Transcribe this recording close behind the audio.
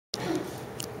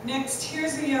Next,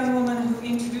 here's a young woman who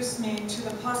introduced me to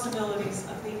the possibilities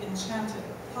of the enchanted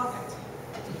pocket.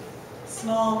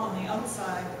 Small on the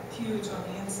outside, huge on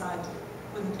the inside.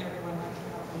 Wouldn't everyone like to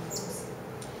have one of those?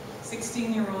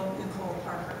 16-year-old Nicole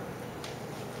Parker.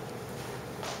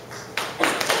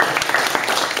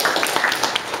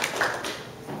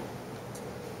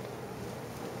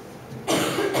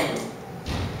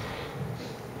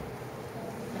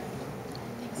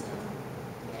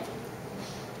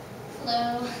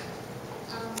 Hello.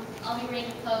 I'll be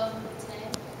reading a poem today.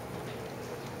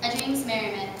 A Dream's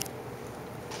Merriment.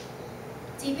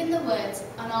 Deep in the woods,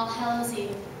 on All Hallows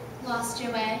Eve, lost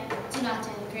your way, do not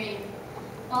dare to grieve.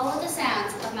 Follow the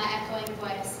sounds of my echoing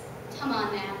voice. Come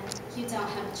on now, you don't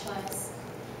have a choice.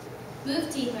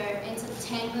 Move deeper into the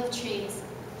tangle of trees,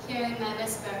 hearing my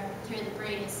whisper through the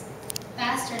breeze.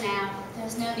 Faster now,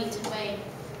 there's no need to wait.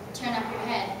 Turn up your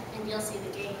head and you'll see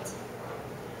the gate.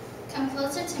 Come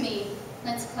closer to me,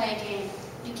 let's play a game.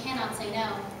 You cannot say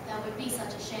no, that would be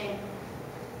such a shame.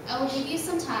 I will give you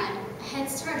some time, a head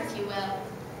start if you will.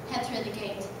 Head through the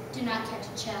gate, do not catch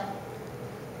a chill.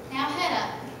 Now head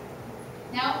up.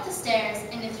 Now up the stairs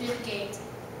and in through the gate.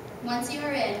 Once you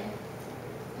are in,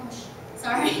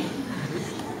 sorry.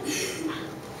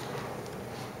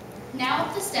 Now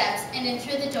up the steps and in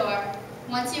through the door.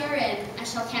 Once you are in, I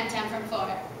shall count down from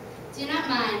 4. Do not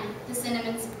mind the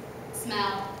cinnamon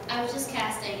smell. I was just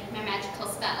casting my magical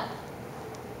spell.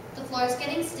 The floor's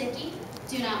getting sticky.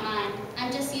 Do not mind.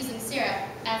 I'm just using syrup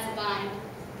as a bind.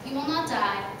 You will not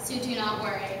die, so do not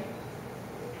worry.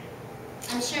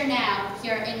 I'm sure now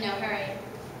you're in no hurry.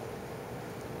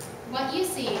 What you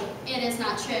see, it is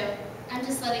not true. I'm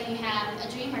just letting you have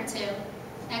a dream or two.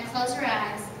 Now close your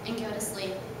eyes and go to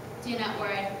sleep. Do not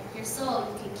worry, your soul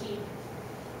you can keep.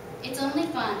 It's only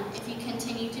fun if you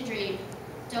continue to dream.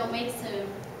 Don't wait soon.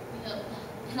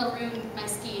 It'll ruin my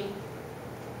scheme.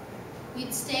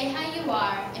 You'd stay how you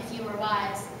are if you were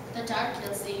wise. The dark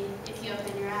you'll see if you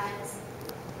open your eyes.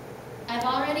 I've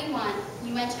already won.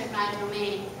 You entered my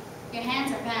domain. Your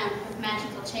hands are bound with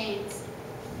magical chains.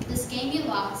 This game you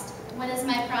lost. What is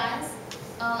my prize?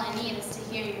 All I need is to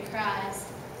hear your cries.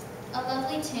 A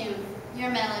lovely tune,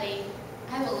 your melody.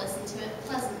 I will listen to it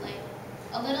pleasantly.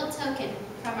 A little token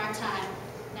from our time.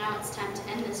 Now it's time to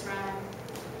end this rhyme.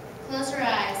 Close your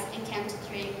eyes and count to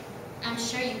 3. I'm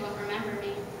sure you won't remember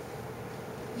me.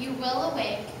 You will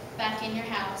awake back in your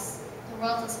house. The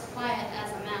world is quiet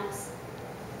as a mouse.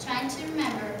 Trying to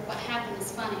remember what happened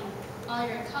is funny. All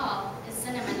you recall is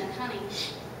cinnamon and honey.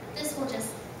 This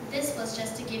was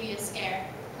just to give you a scare.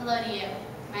 Hello to you.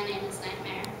 My name is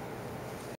Nightmare.